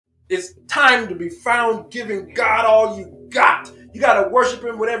It's time to be found giving God all you got. You got to worship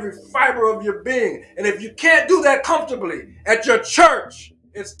him with every fiber of your being. And if you can't do that comfortably at your church,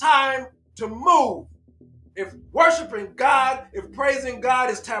 it's time to move. If worshiping God, if praising God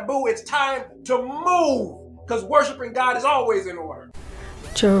is taboo, it's time to move. Because worshiping God is always in order.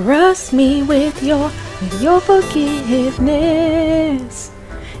 Trust me with your forgiveness.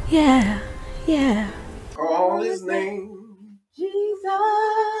 Yeah. Call his name. Jesus.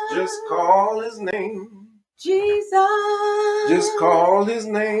 Just call his name. Jesus. Just call his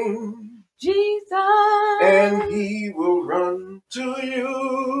name. Jesus. And he will run to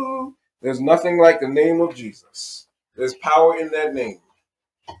you. There's nothing like the name of Jesus. There's power in that name.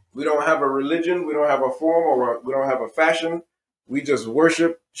 We don't have a religion. We don't have a form, or we don't have a fashion. We just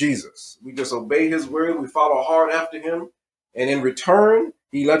worship Jesus. We just obey his word. We follow hard after him. And in return,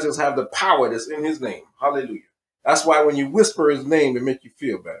 he lets us have the power that's in his name. Hallelujah. That's why when you whisper his name, it makes you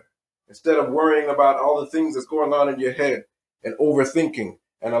feel better. Instead of worrying about all the things that's going on in your head and overthinking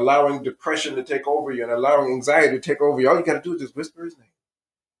and allowing depression to take over you and allowing anxiety to take over you, all you got to do is just whisper his name.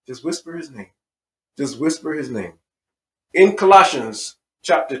 Just whisper his name. Just whisper his name. In Colossians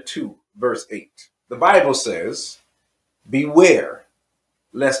chapter 2, verse 8, the Bible says, beware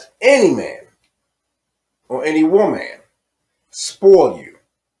lest any man or any woman spoil you.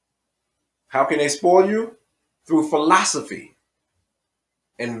 How can they spoil you? Through philosophy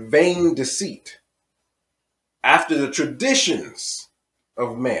and vain deceit, after the traditions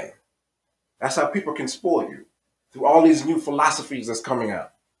of men. That's how people can spoil you, through all these new philosophies that's coming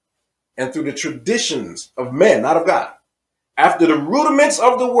out, and through the traditions of men, not of God, after the rudiments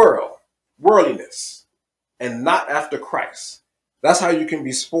of the world, worldliness, and not after Christ. That's how you can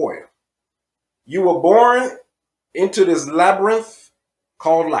be spoiled. You were born into this labyrinth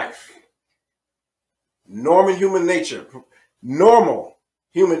called life. Normal human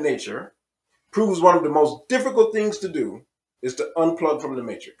nature proves one of the most difficult things to do is to unplug from the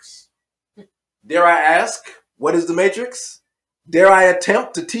matrix. Dare I ask, what is the matrix? Dare I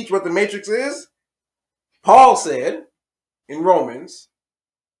attempt to teach what the matrix is? Paul said in Romans,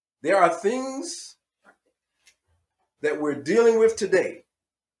 there are things that we're dealing with today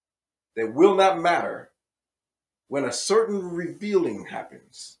that will not matter when a certain revealing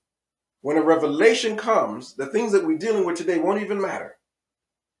happens. When a revelation comes, the things that we're dealing with today won't even matter.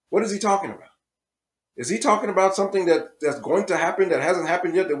 What is he talking about? Is he talking about something that's going to happen that hasn't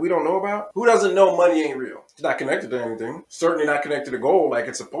happened yet that we don't know about? Who doesn't know money ain't real? It's not connected to anything. Certainly not connected to gold like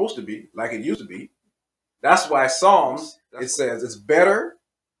it's supposed to be, like it used to be. That's why Psalms, it says it's better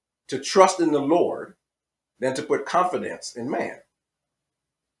to trust in the Lord than to put confidence in man.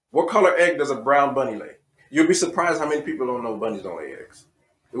 What color egg does a brown bunny lay? You'll be surprised how many people don't know bunnies don't lay eggs.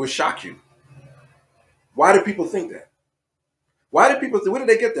 It would shock you. Why do people think that? Where did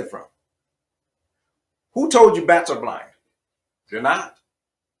they get that from? Who told you bats are blind? They're not.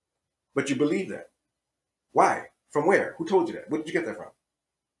 But you believe that. Why? From where? Who told you that? Where did you get that from?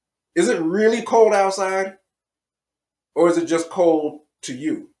 Is it really cold outside? Or is it just cold to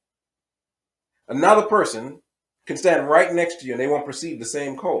you? Another person can stand right next to you and they won't perceive the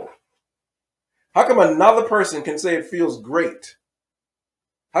same cold. How come another person can say it feels great?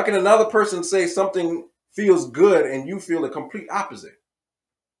 How can another person say something feels good and you feel the complete opposite?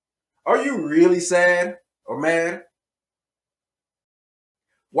 Are you really sad or mad?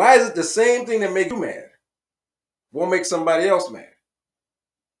 Why is it the same thing that makes you mad won't make somebody else mad?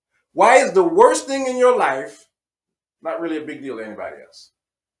 Why is the worst thing in your life not really a big deal to anybody else?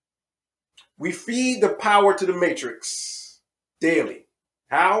 We feed the power to the matrix daily.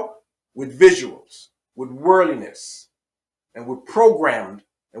 How? With visuals, with worldliness, and we're programmed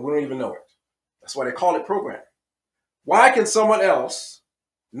and we don't even know it. That's why they call it programming. Why can someone else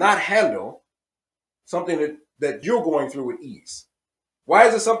not handle something that you're going through with ease? Why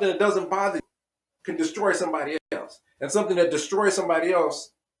is it something that doesn't bother you can destroy somebody else? And something that destroys somebody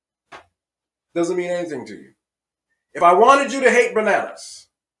else doesn't mean anything to you. If I wanted you to hate bananas,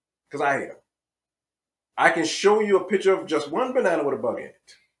 because I hate them, I can show you a picture of just one banana with a bug in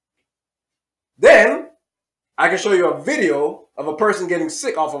it. Then I can show you a video of a person getting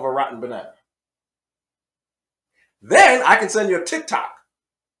sick off of a rotten banana. Then I can send you a TikTok.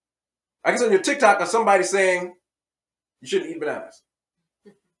 I can send you a TikTok of somebody saying you shouldn't eat bananas.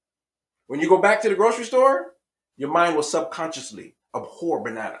 When you go back to the grocery store, your mind will subconsciously abhor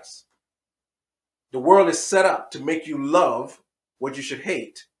bananas. The world is set up to make you love what you should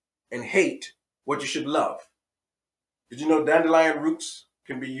hate and hate what you should love. Did you know dandelion roots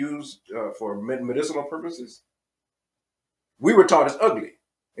can be used for medicinal purposes? We were taught it's ugly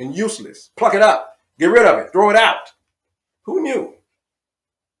and useless. Pluck it up. Get rid of it. Throw it out. Who knew?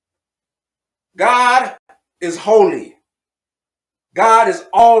 God is holy. God is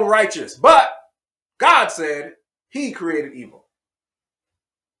all righteous. But God said he created evil.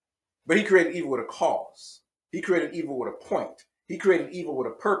 But he created evil with a cause. He created evil with a point. He created evil with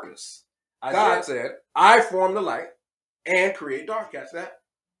a purpose. God said, I form the light and create dark. Catch that?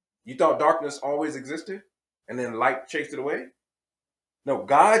 You thought darkness always existed and then light chased it away? No,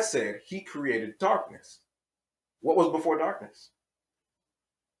 God said he created darkness. What was before darkness?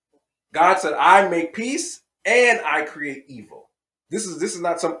 God said, I make peace and I create evil. This is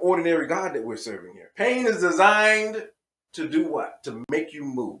not some ordinary God that we're serving here. Pain is designed to do what? To make you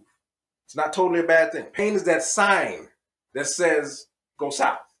move. It's not totally a bad thing. Pain is that sign that says, go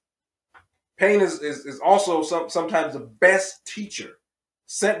south. Pain is also sometimes the best teacher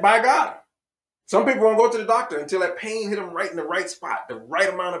sent by God. Some people won't go to the doctor until that pain hit them right in the right spot, the right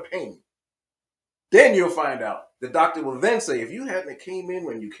amount of pain. Then you'll find out. The doctor will then say, if you hadn't came in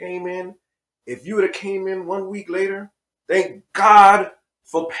when you came in, if you would have came in 1 week later, thank God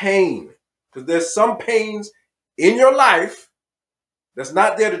for pain. Because there's some pains in your life that's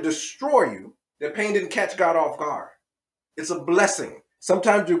not there to destroy you. That pain didn't catch God off guard. It's a blessing.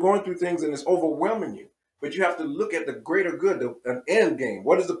 Sometimes you're going through things and it's overwhelming you. But you have to look at the greater good, an end game.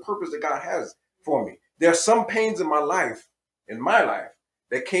 What is the purpose that God has for me? There are some pains in my life,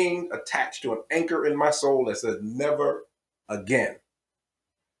 that came attached to an anchor in my soul that says, never again.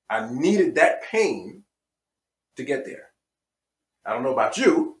 I needed that pain to get there. I don't know about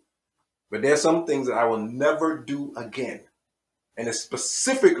you, but there's some things that I will never do again. And it's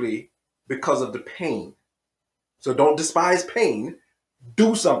specifically because of the pain. So don't despise pain.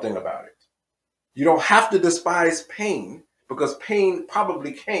 Do something about it. You don't have to despise pain, because pain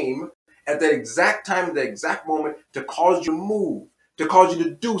probably came at that exact time, the exact moment, to cause you to move, to cause you to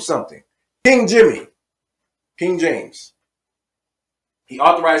do something. King James, he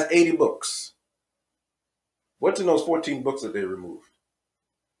authorized 80 books. What's in those 14 books that they removed?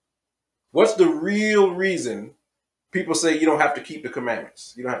 What's the real reason people say you don't have to keep the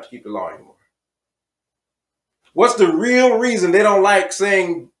commandments? You don't have to keep the law anymore. What's the real reason they don't like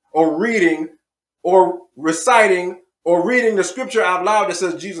saying or reading or reciting or reading the scripture out loud that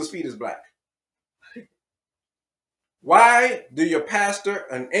says Jesus' feet is black? Why do your pastor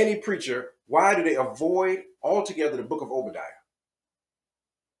and any preacher, why do they avoid altogether the book of Obadiah?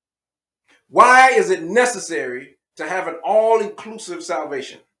 Why is it necessary to have an all-inclusive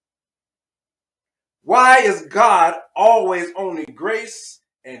salvation? Why is God always only grace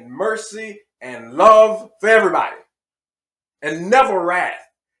and mercy and love for everybody? And never wrath,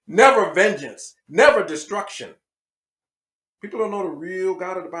 never vengeance, never destruction. People don't know the real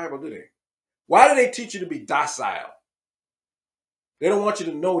God of the Bible, do they? Why do they teach you to be docile? They don't want you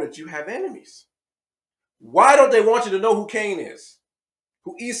to know that you have enemies. Why don't they want you to know who Cain is,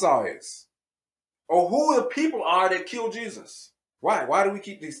 who Esau is, or who the people are that killed Jesus? Why? Why do we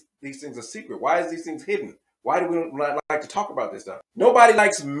keep these things a secret? Why is these things hidden? Why do we not like to talk about this stuff? Nobody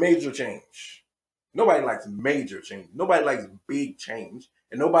likes major change. Nobody likes major change. Nobody likes big change.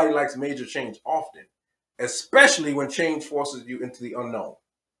 And nobody likes major change often, especially when change forces you into the unknown.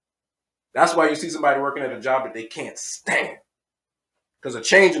 That's why you see somebody working at a job that they can't stand. Because a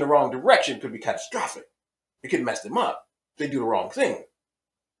change in the wrong direction could be catastrophic. It could mess them up if they do the wrong thing.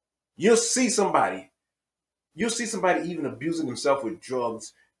 You'll see somebody even abusing themselves with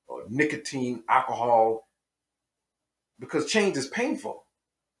drugs or nicotine, alcohol, because change is painful.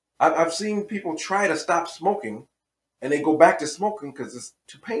 I've seen people try to stop smoking and they go back to smoking because it's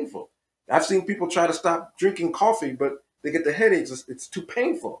too painful. I've seen people try to stop drinking coffee, but they get the headaches. It's too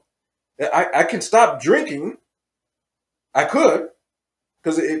painful. I can stop drinking. I could,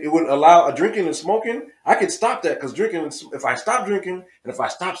 because it would allow a drinking and smoking. I could stop that because drinking, if I stop drinking and if I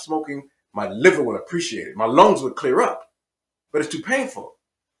stop smoking, my liver will appreciate it. My lungs would clear up, but it's too painful.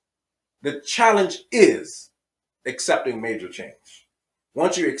 The challenge is accepting major change.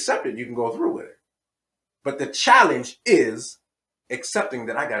 Once you accept it, you can go through with it. But the challenge is accepting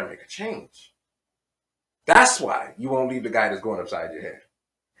that I got to make a change. That's why you won't leave the guy that's going upside your head.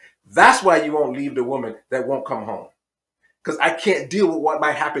 That's why you won't leave the woman that won't come home. Because I can't deal with what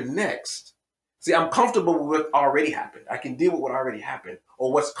might happen next. See, I'm comfortable with what already happened. I can deal with what already happened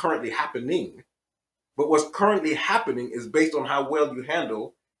or what's currently happening. But what's currently happening is based on how well you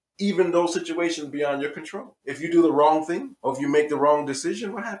handle even those situations beyond your control. If you do the wrong thing or if you make the wrong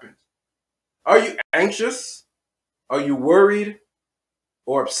decision, what happens? Are you anxious? Are you worried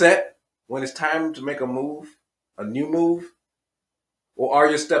or upset when it's time to make a move, a new move? Or are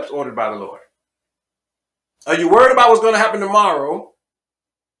your steps ordered by the Lord? Are you worried about what's going to happen tomorrow?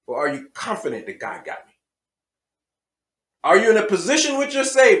 Or are you confident that God got me? Are you in a position with your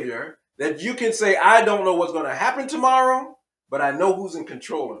Savior That you can say, I don't know what's going to happen tomorrow, but I know who's in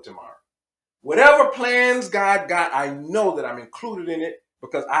control of tomorrow. Whatever plans God got, I know that I'm included in it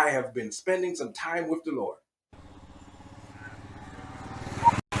because I have been spending some time with the Lord.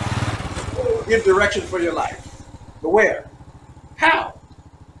 Give direction for your life. But where? How?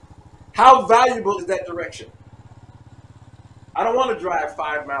 How valuable is that direction? I don't want to drive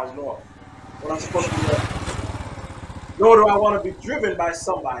 5 miles north when I'm supposed to be north. Nor do I want to be driven by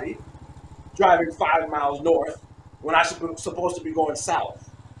somebody driving 5 miles north when I'm supposed to be going south.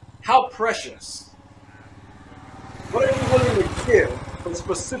 How precious. What are you willing to give for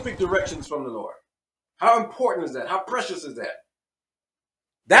specific directions from the Lord? How important is that? How precious is that?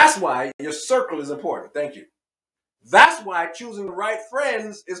 That's why your circle is important. Thank you. That's why choosing the right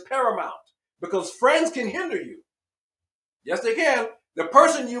friends is paramount, because friends can hinder you. Yes, they can. The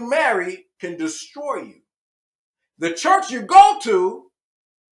person you marry can destroy you. The church you go to,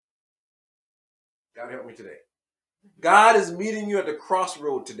 God help me today. God is meeting you at the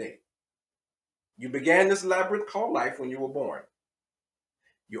crossroad today. You began this labyrinth called life when you were born.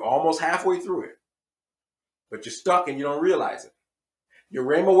 You're almost halfway through it, but you're stuck and you don't realize it. Your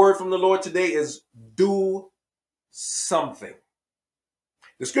Rhema word from the Lord today is do something.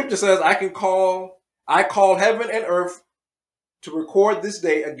 The scripture says, I call heaven and earth to record this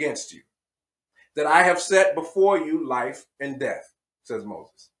day against you, that I have set before you life and death, says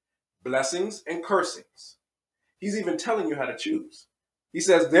Moses, blessings and cursings. He's even telling you how to choose. He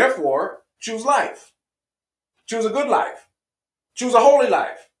says, therefore, choose life. Choose a good life. Choose a holy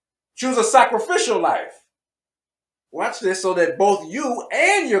life. Choose a sacrificial life. Watch this, so that both you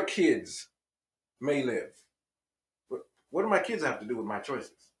and your kids may live. But what do my kids have to do with my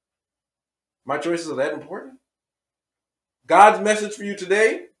choices? My choices are that important? God's message for you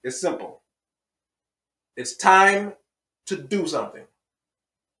today is simple. It's time to do something.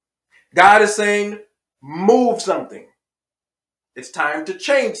 God is saying, move something. It's time to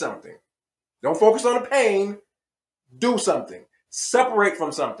change something. Don't focus on the pain. Do something. Separate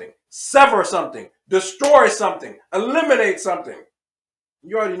from something. Sever something. Destroy something. Eliminate something.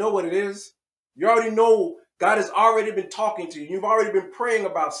 You already know what it is. You already know God has already been talking to you. You've already been praying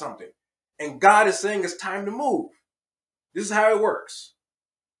about something. And God is saying it's time to move. This is how it works.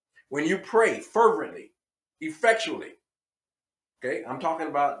 When you pray fervently, effectually, okay, I'm talking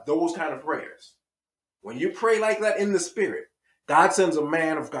about those kind of prayers. When you pray like that in the spirit, God sends a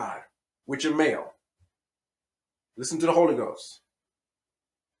man of God, which are male. Listen to the Holy Ghost.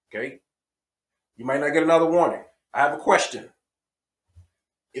 Okay? You might not get another warning. I have a question.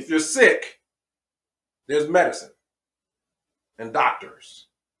 If you're sick, there's medicine and doctors.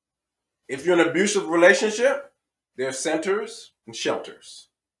 If you're in an abusive relationship, there's centers and shelters.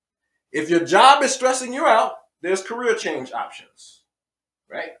 If your job is stressing you out, there's career change options,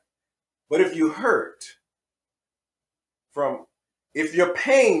 right? But if you hurt if your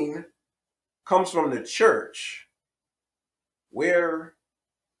pain comes from the church, what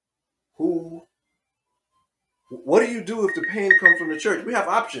do you do if the pain comes from the church? We have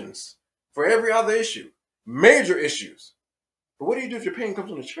options for every other issue, major issues. But what do you do if your pain comes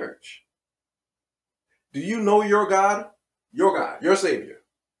from the church? Do you know your God? Your God, your Savior.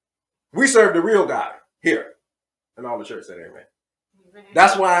 We serve the real God here. And all the church said amen. Amen.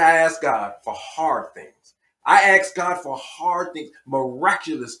 That's why I ask God for hard things. I ask God for hard things,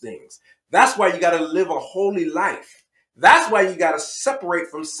 miraculous things. That's why you got to live a holy life. That's why you got to separate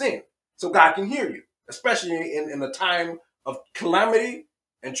from sin so God can hear you, especially in a time of calamity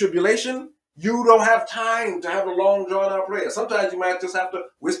and tribulation. You don't have time to have a long drawn out prayer. Sometimes you might just have to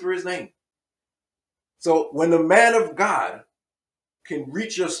whisper his name. So when the man of God can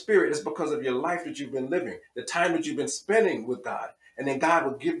reach your spirit, it's because of your life that you've been living, the time that you've been spending with God. And then God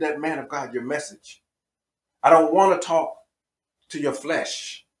will give that man of God your message. I don't want to talk to your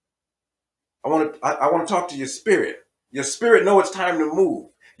flesh. I want to talk to your spirit. Your spirit knows it's time to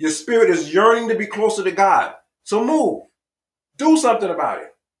move. Your spirit is yearning to be closer to God. So move. Do something about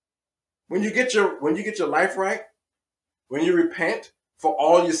it. When you get your life right, when you repent for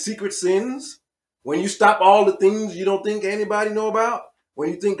all your secret sins, when you stop all the things you don't think anybody know about, when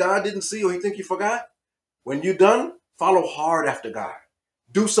you think God didn't see or you think you forgot, when you're done, follow hard after God.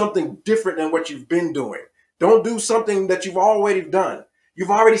 Do something different than what you've been doing. Don't do something that you've already done. You've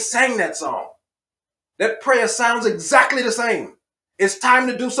already sang that song. That prayer sounds exactly the same. It's time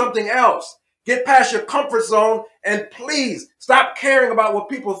to do something else. Get past your comfort zone and please stop caring about what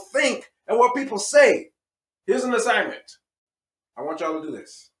people think and what people say. Here's an assignment. I want y'all to do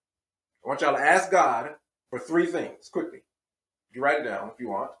this. I want y'all to ask God for 3 things quickly. You write it down if you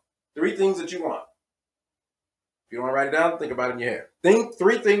want. 3 things that you want. If you don't want to write it down, think about it in your head. Think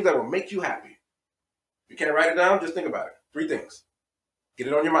 3 things that will make you happy. If you can't write it down, just think about it. 3 things. Get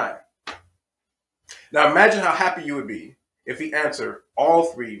it on your mind. Now imagine how happy you would be if he answered all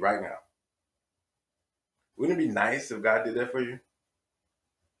 3 right now. Wouldn't it be nice if God did that for you?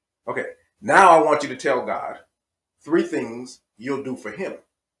 Okay, now I want you to tell God 3 things you'll do for him.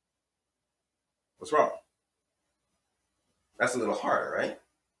 What's wrong? That's a little harder, right?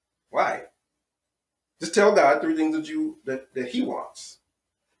 Why? Just tell God 3 things that he wants.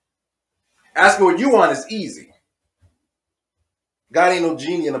 Asking what you want is easy. God ain't no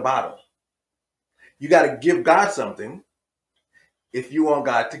genie in a bottle. You got to give God something if you want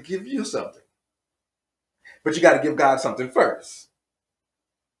God to give you something. But you got to give God something first.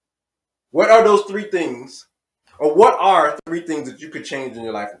 What are those 3 things, or what are 3 things that you could change in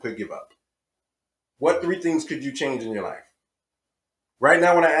your life and could give up? What 3 things could you change in your life? Right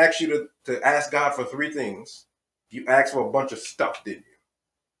now, when I ask you to ask God for 3 things, you asked for a bunch of stuff, didn't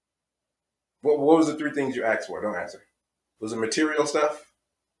you? What was the 3 things you asked for? Don't answer. Was it material stuff?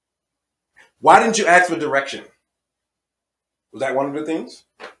 Why didn't you ask for direction? Was that one of the things?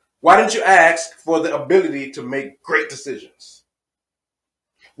 Why didn't you ask for the ability to make great decisions?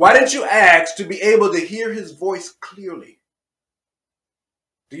 Why didn't you ask to be able to hear his voice clearly?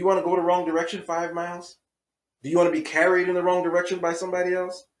 Do you want to go the wrong direction 5 miles? Do you want to be carried in the wrong direction by somebody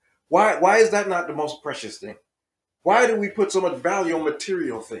else? Why is that not the most precious thing? Why do we put so much value on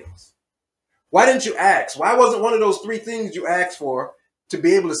material things? Why didn't you ask? Why wasn't one of those 3 things you asked for to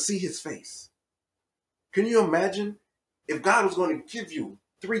be able to see his face? Can you imagine if God was going to give you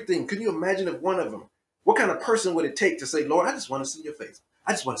 3 things? Can you imagine if one of them, what kind of person would it take to say, Lord, I just want to see your face.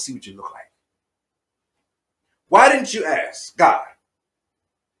 I just want to see what you look like. Why didn't you ask God,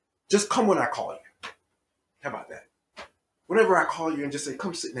 just come when I call you? How about that? Whenever I call you and just say,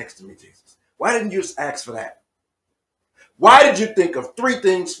 come sit next to me, Jesus. Why didn't you just ask for that? Why did you think of 3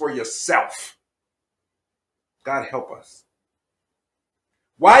 things for yourself? God help us.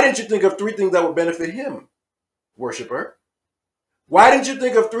 Why didn't you think of 3 things that would benefit him, worshiper? Why didn't you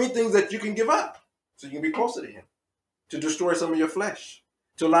think of 3 things that you can give up so you can be closer to him, to destroy some of your flesh,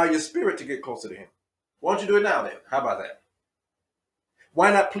 to allow your spirit to get closer to him? Why don't you do it now then? How about that?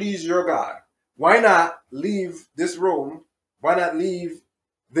 Why not please your God? Why not leave this room? Why not leave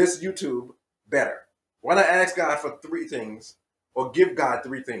this YouTube better? Why not ask God for 3 things, or give God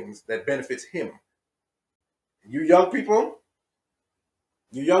 3 things that benefits him? You young people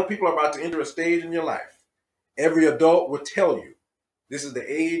are about to enter a stage in your life. Every adult will tell you this is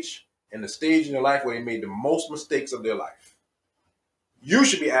the age and the stage in your life where they made the most mistakes of their life. You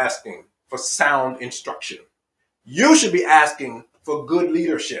should be asking for sound instruction. You should be asking for good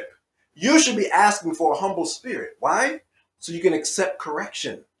leadership. You should be asking for a humble spirit. Why? So you can accept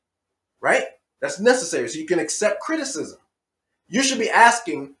correction, right? That's necessary so you can accept criticism. You should be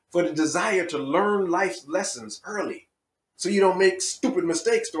asking for the desire to learn life's lessons early so you don't make stupid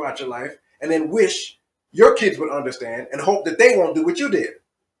mistakes throughout your life and then wish your kids would understand and hope that they won't do what you did.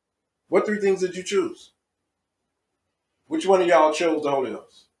 What 3 things did you choose? Which one of y'all chose the Holy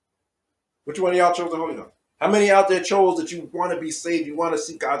Ghost? Which one of y'all chose the Holy Ghost? How many out there chose that you want to be saved, you want to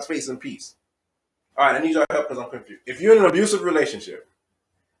see God's face in peace? All right, I need your help because I'm confused. If you're in an abusive relationship,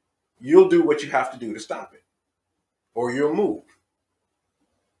 you'll do what you have to do to stop it. Or you'll move.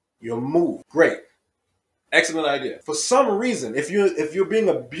 You'll move. Great. Excellent idea. For some reason, if you're being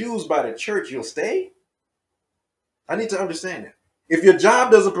abused by the church, you'll stay? I need to understand that. If your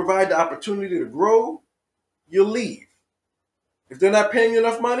job doesn't provide the opportunity to grow, you'll leave. If they're not paying you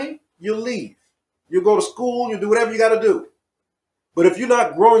enough money, you'll leave. You'll go to school, you'll do whatever you got to do. But if you're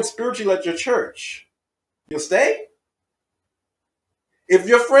not growing spiritually at your church, you'll stay? If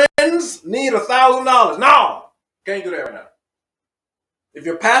your friends need $1,000, no, can't do that right now. If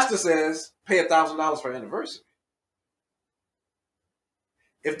your pastor says, pay $1,000 for anniversary.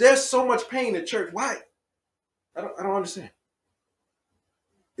 If there's so much pain in church, why? I don't understand.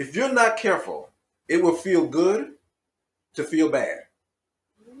 If you're not careful, it will feel good to feel bad.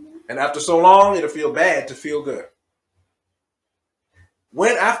 And after so long, it'll feel bad to feel good.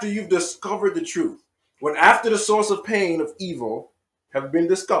 When after you've discovered the truth, when after the source of pain of evil have been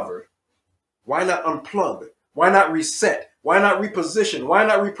discovered, why not unplug? Why not reset? Why not reposition? Why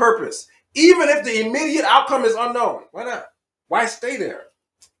not repurpose? Even if the immediate outcome is unknown, why not? Why stay there?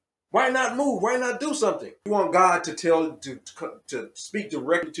 Why not move? Why not do something? You want God to speak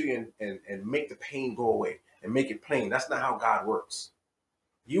directly to you and make the pain go away and make it plain. That's not how God works.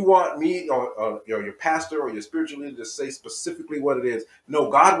 You want me or your pastor or your spiritual leader to say specifically what it is. No,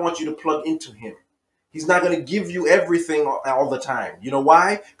 God wants you to plug into him. He's not going to give you everything all the time. You know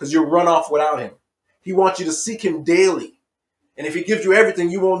why? Because you'll run off without him. He wants you to seek him daily. And if he gives you everything,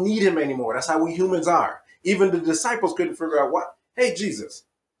 you won't need him anymore. That's how we humans are. Even the disciples couldn't figure out what. Hey, Jesus,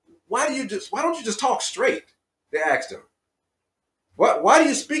 why don't you just talk straight? They asked him. Why do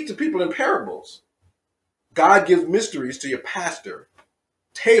you speak to people in parables? God gives mysteries to your pastor,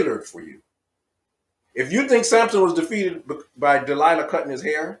 tailored for you. If you think Samson was defeated by Delilah cutting his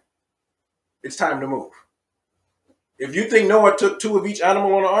hair, it's time to move. If you think Noah took 2 of each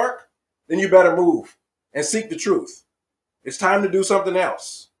animal on the ark, then you better move and seek the truth. It's time to do something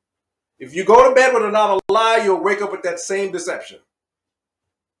else. If you go to bed with another lie, you'll wake up with that same deception.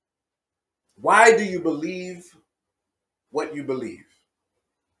 Why do you believe what you believe?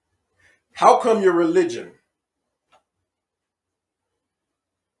 How come your religion?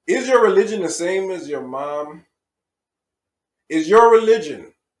 Is your religion the same as your mom? Is your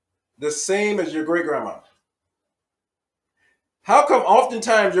religion the same as your great-grandma? How come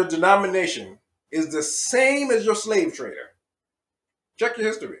oftentimes your denomination is the same as your slave trader? Check your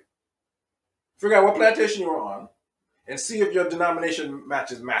history. Figure out what plantation you were on and see if your denomination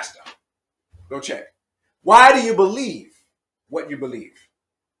matches master. Go check. Why do you believe what you believe?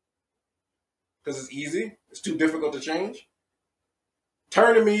 Because it's easy? It's too difficult to change?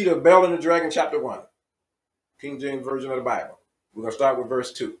 Turn to me to Bel and the Dragon chapter 1. King James Version of the Bible. We're going to start with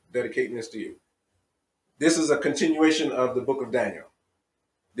verse 2, dedicating this to you. This is a continuation of the book of Daniel.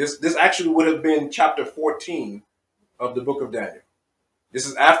 This actually would have been chapter 14 of the book of Daniel. This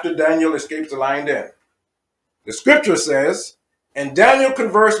is after Daniel escapes the lion den. The scripture says, and Daniel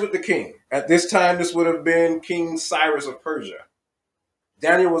conversed with the king. At this time, this would have been King Cyrus of Persia.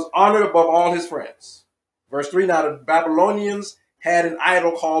 Daniel was honored above all his friends. Verse 3, now the Babylonians had an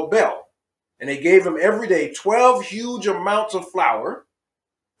idol called Bel, and they gave him every day 12 huge amounts of flour,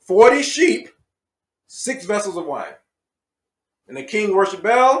 40 sheep, 6 vessels of wine. And the king worshiped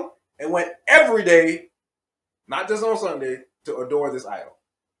Bel and went every day, not just on Sunday, to adore this idol.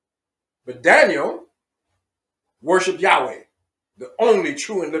 But Daniel worshiped Yahweh, the only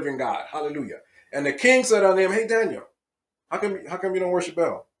true and living God. Hallelujah. And the king said unto him, hey, Daniel, how come you don't worship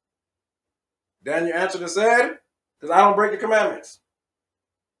Bel? Daniel answered and said, because I don't break the commandments.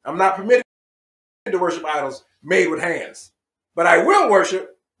 I'm not permitted to worship idols made with hands. But I will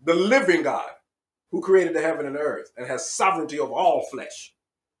worship the living God who created the heaven and the earth and has sovereignty over all flesh.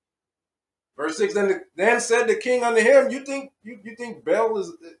 Verse 6, then said the king unto him, you think Bel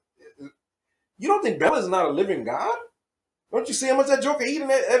is, you don't think Bel is not a living God? Don't you see how much that joker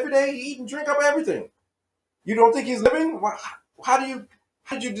eating every day? He eat and drink up everything. You don't think he's living? How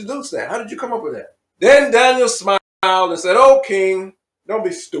did you deduce that? How did you come up with that? Then Daniel smiled and said, oh, king, don't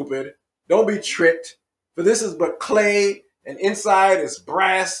be stupid. Don't be tricked. For this is but clay, and inside is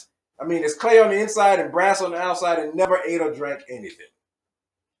brass. I mean, it's clay on the inside and brass on the outside, and never ate or drank anything.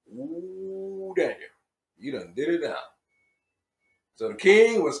 Ooh, Daniel, you done did it now. So the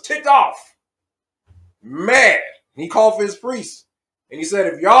king was ticked off, mad. He called for his priests, and he said,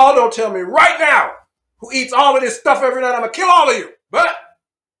 if y'all don't tell me right now who eats all of this stuff every night, I'm going to kill all of you. But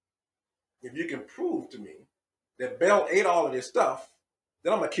if you can prove to me that Bel ate all of this stuff,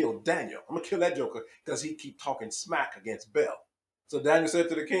 then I'm going to kill Daniel. I'm going to kill that joker because he keep talking smack against Bel. So Daniel said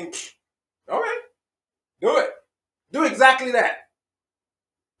to the king, all right, do it. Do exactly that.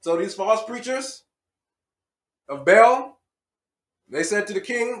 So these false preachers of Bel, they said to the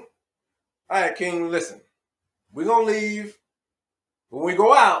king, all right, king, listen, we're going to leave. When we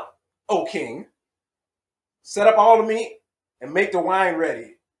go out, oh, king, set up all the meat and make the wine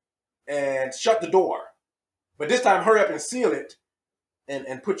ready and shut the door. But this time, hurry up and seal it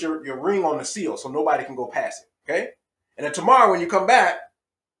and put your ring on the seal so nobody can go past it, okay? And then tomorrow when you come back,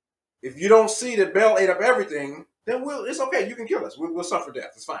 if you don't see that Bel ate up everything, then it's okay. You can kill us. We'll suffer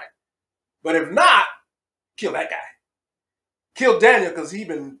death. It's fine. But if not, kill that guy. Kill Daniel because he's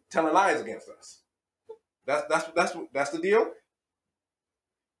been telling lies against us. That's the deal.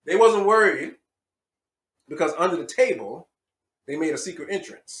 They wasn't worried because under the table, they made a secret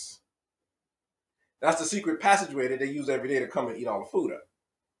entrance. That's the secret passageway that they use every day to come and eat all the food up.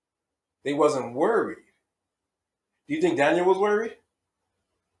 They wasn't worried. Do you think Daniel was worried?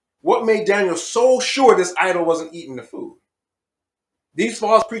 What made Daniel so sure this idol wasn't eating the food? These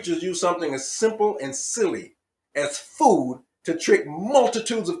false preachers use something as simple and silly as food to trick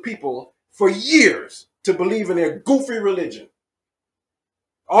multitudes of people for years to believe in their goofy religion.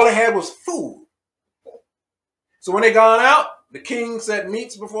 All they had was food. So when they gone out, the king set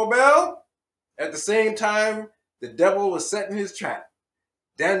meats before Bel. At the same time, the devil was setting his trap.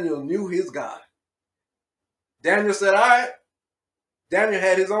 Daniel knew his God. Daniel said, all right. Daniel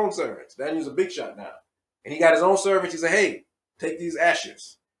had his own servants. Daniel's a big shot now. And he got his own servants. He said, hey, take these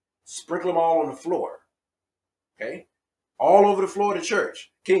ashes, sprinkle them all on the floor. Okay? All over the floor of the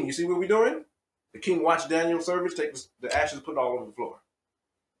church. King, you see what we're doing? The king watched Daniel's servants take the ashes and put it all over the floor.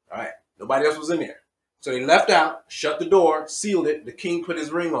 All right. Nobody else was in there. So they left out, shut the door, sealed it. The king put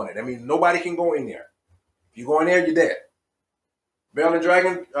his ring on it. That means nobody can go in there. If you go in there, you're dead. Bell and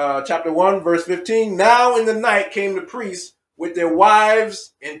Dragon, chapter 1, verse 15. Now in the night came the priests with their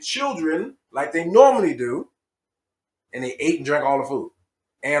wives and children, like they normally do, and they ate and drank all the food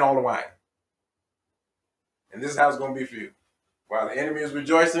and all the wine. And this is how it's going to be for you. While the enemy is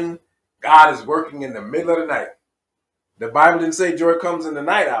rejoicing, God is working in the middle of the night. The Bible didn't say joy comes in the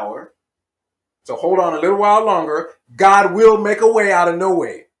night hour. So hold on a little while longer. God will make a way out of no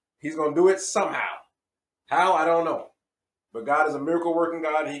way. He's going to do it somehow. How? I don't know. But God is a miracle working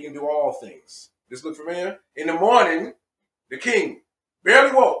God, and he can do all things. This look familiar? In the morning, the king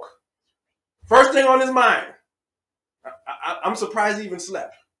barely woke. First thing on his mind. I'm surprised he even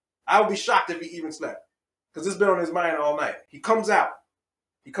slept. I would be shocked if he even slept, because it's been on his mind all night. He comes out.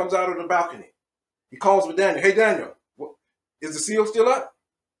 He comes out of the balcony. He calls for Daniel. Hey, Daniel, is the seal still up?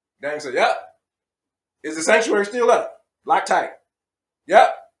 Daniel said, yep. Is the sanctuary still up? Locked tight.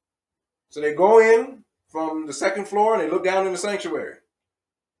 Yep. So they go in from the second floor and they look down in the sanctuary.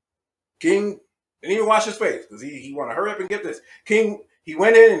 King didn't even wash his face because he wanted to hurry up and get this. King, he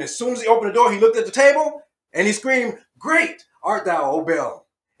went in, and as soon as he opened the door, he looked at the table and he screamed, "Great art thou, O Bel,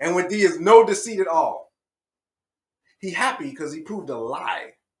 and with thee is no deceit at all." He happy because he proved a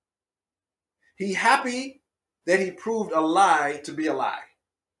lie. He happy that he proved a lie to be a lie.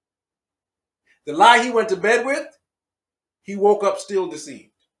 The lie he went to bed with, he woke up still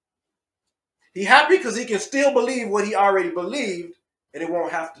deceived. He happy because he can still believe what he already believed, and it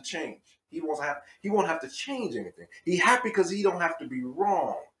won't have to change. He won't have to change anything. He happy because he don't have to be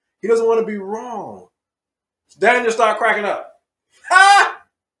wrong. He doesn't want to be wrong. So Daniel started cracking up. Ha!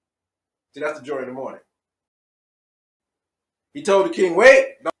 See, that's the joy in the morning. He told the king,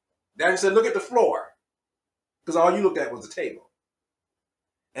 wait. No. Daniel said, look at the floor, because all you looked at was the table.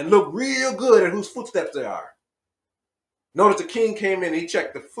 And look real good at whose footsteps they are. Notice the king came in and he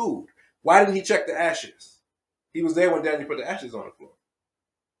checked the food. Why didn't he check the ashes? He was there when Daniel put the ashes on the floor.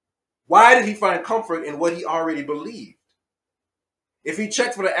 Why did he find comfort in what he already believed? If he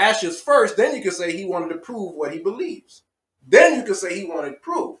checked for the ashes first, then you could say he wanted to prove what he believes. Then you could say he wanted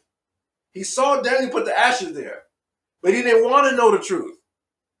proof. He saw Daniel put the ashes there, but he didn't want to know the truth.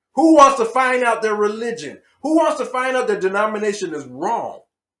 Who wants to find out their religion? Who wants to find out their denomination is wrong?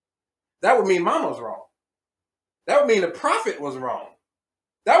 That would mean mama's wrong. That would mean the prophet was wrong.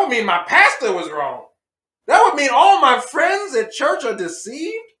 That would mean my pastor was wrong. That would mean all my friends at church are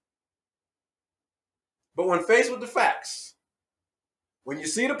deceived. But when faced with the facts, when you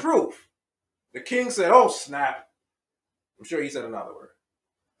see the proof, the king said, oh, snap. I'm sure he said another word,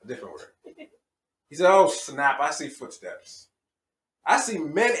 a different word. He said, oh, snap, I see footsteps. I see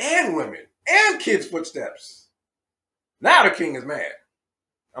men and women and kids' footsteps. Now the king is mad.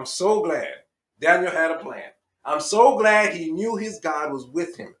 I'm so glad Daniel had a plan. I'm so glad he knew his God was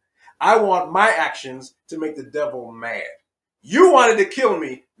with him. I want my actions to make the devil mad. You wanted to kill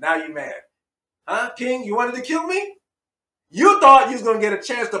me, now you're mad. Huh, king? You wanted to kill me? You thought you was going to get a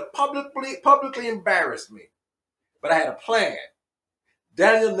chance to publicly embarrass me. But I had a plan.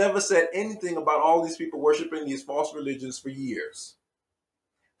 Daniel never said anything about all these people worshiping these false religions for years.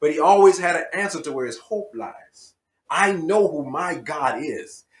 But he always had an answer to where his hope lies. I know who my God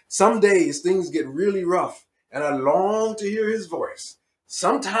is. Some days things get really rough, and I long to hear his voice.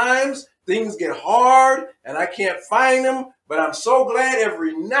 Sometimes things get hard, and I can't find him, but I'm so glad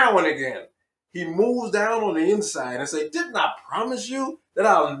every now and again he moves down on the inside and say, didn't I promise you that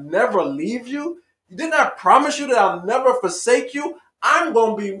I'll never leave you? Didn't I promise you that I'll never forsake you? I'm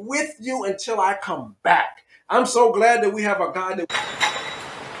going to be with you until I come back. I'm so glad that we have a God that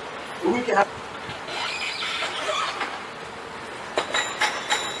we can have.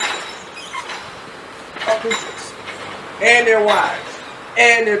 And their wives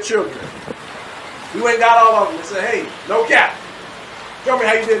and their children. We went and got all of them and said, hey, no cap. Show me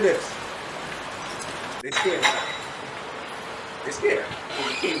how you did this. They scared. They scared.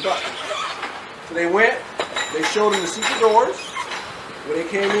 The king busted. So they went, they showed them the secret doors where they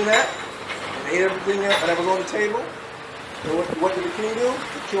came in at, and ate everything that was on the table. And what did the king do?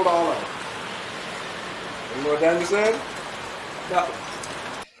 He killed all of them. And you know what Daniel said? Nothing.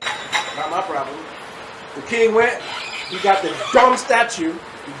 Not my problem. The king went, he got the dumb statue,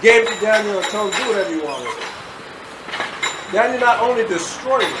 he gave it to Daniel and told him, do whatever you want with it. Daniel not only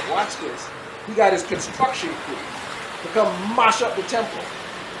destroyed it, watch this, he got his construction crew to come mash up the temple.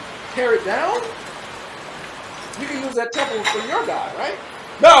 Tear it down? You can use that temple for your God, right?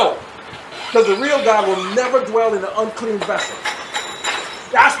 No, because the real God will never dwell in an unclean vessel.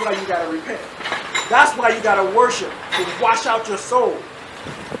 That's why you got to repent. That's why you got to worship, to wash out your soul.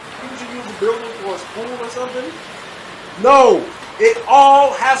 Didn't you use a building for a school or something? No, it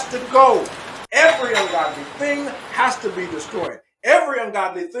all has to go. Every ungodly thing has to be destroyed. Every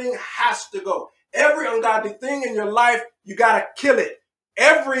ungodly thing has to go. Every ungodly thing in your life, you got to kill it.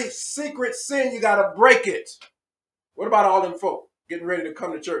 Every secret sin, you got to break it. What about all them folk getting ready to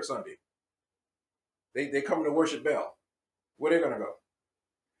come to church Sunday? They come to worship Bell. Where they going to go?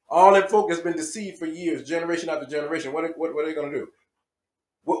 All them folk has been deceived for years, generation after generation. What are they going to do?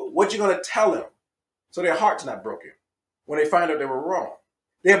 What you going to tell them so their heart's not broken when they find out they were wrong?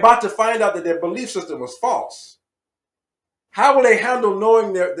 They're about to find out that their belief system was false. How will they handle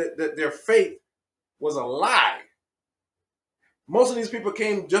knowing that their faith was a lie? Most of these people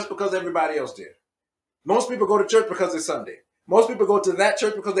came just because everybody else did. Most people go to church because it's Sunday. Most people go to that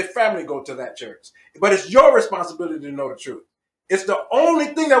church because their family go to that church. But it's your responsibility to know the truth. It's the only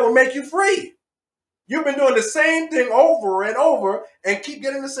thing that will make you free. You've been doing the same thing over and over and keep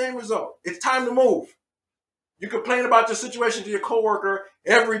getting the same result. It's time to move. You complain about your situation to your coworker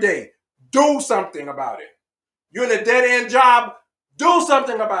every day. Do something about it. You're in a dead-end job. Do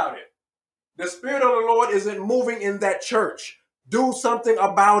something about it. The Spirit of the Lord isn't moving in that church. Do something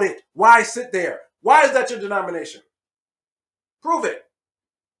about it. Why sit there? Why is that your denomination? Prove it.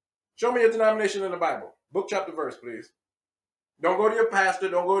 Show me your denomination in the Bible. Book, chapter, verse, please. Don't go to your pastor.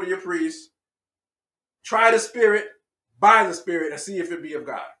 Don't go to your priest. Try the Spirit, by the Spirit, and see if it be of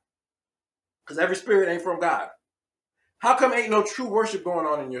God. Because every spirit ain't from God. How come ain't no true worship going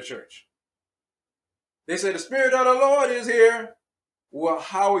on in your church? They say the Spirit of the Lord is here. Well,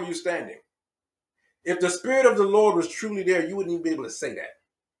 how are you standing? If the Spirit of the Lord was truly there, you wouldn't even be able to say that.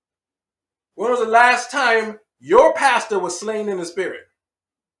 When was the last time your pastor was slain in the Spirit?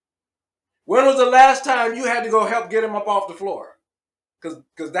 When was the last time you had to go help get him up off the floor?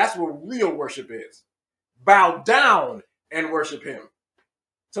 Because that's what real worship is. Bow down and worship him.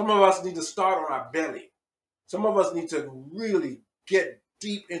 Some of us need to start on our belly. Some of us need to really get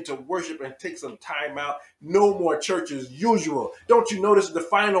deep into worship and take some time out. No more church as usual. Don't you notice the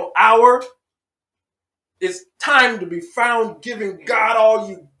final hour? It's time to be found giving God all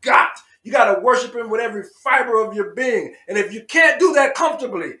you got. You got to worship him with every fiber of your being. And if you can't do that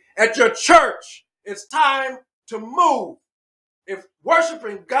comfortably at your church, it's time to move. If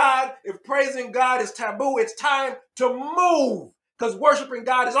worshiping God, if praising God is taboo, it's time to move. Because worshiping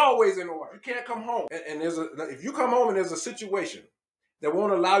God is always in order. You can't come home. And if you come home and there's a situation that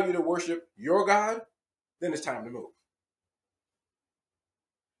won't allow you to worship your God, then it's time to move.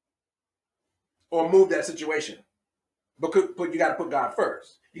 Or move that situation. But you got to put God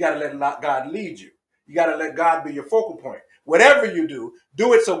first. You got to let God lead you. You got to let God be your focal point. Whatever you do,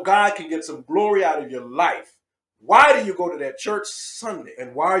 do it so God can get some glory out of your life. Why do you go to that church Sunday?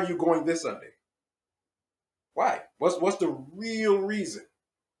 And why are you going this Sunday? Why? What's the real reason?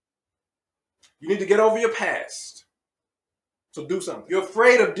 You need to get over your past. So do something. You're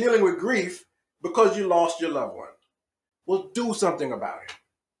afraid of dealing with grief because you lost your loved one. Well, do something about it.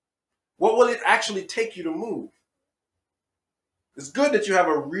 What will it actually take you to move? It's good that you have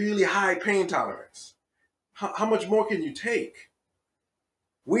a really high pain tolerance. How much more can you take?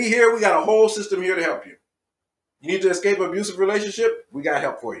 We got a whole system here to help you. You need to escape an abusive relationship? We got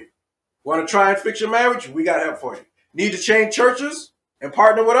help for you. Want to try and fix your marriage? We got help for you. Need to change churches and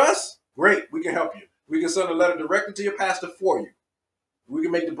partner with us? Great, we can help you. We can send a letter directly to your pastor for you. We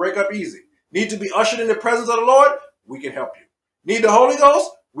can make the breakup easy. Need to be ushered in the presence of the Lord? We can help you. Need the Holy Ghost?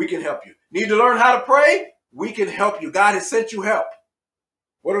 We can help you. Need to learn how to pray? We can help you. God has sent you help.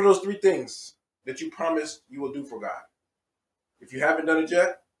 What are those three things that you promised you will do for God? If you haven't done it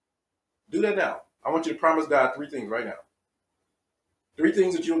yet, do that now. I want you to promise God three things right now. Three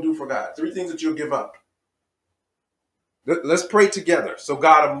things that you'll do for God. Three things that you'll give up. Let's pray together so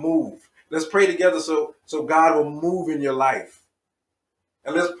God will move. Let's pray together so God will move in your life.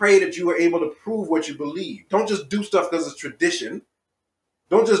 And let's pray that you are able to prove what you believe. Don't just do stuff because it's tradition.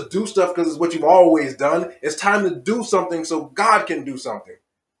 Don't just do stuff because it's what you've always done. It's time to do something so God can do something.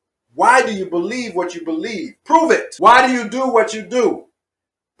 Why do you believe what you believe? Prove it. Why do you do what you do?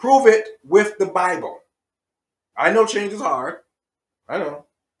 Prove it with the Bible. I know change is hard. I know.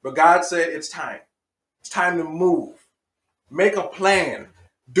 But God said it's time. It's time to move. Make a plan.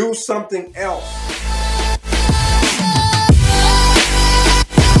 Do something else.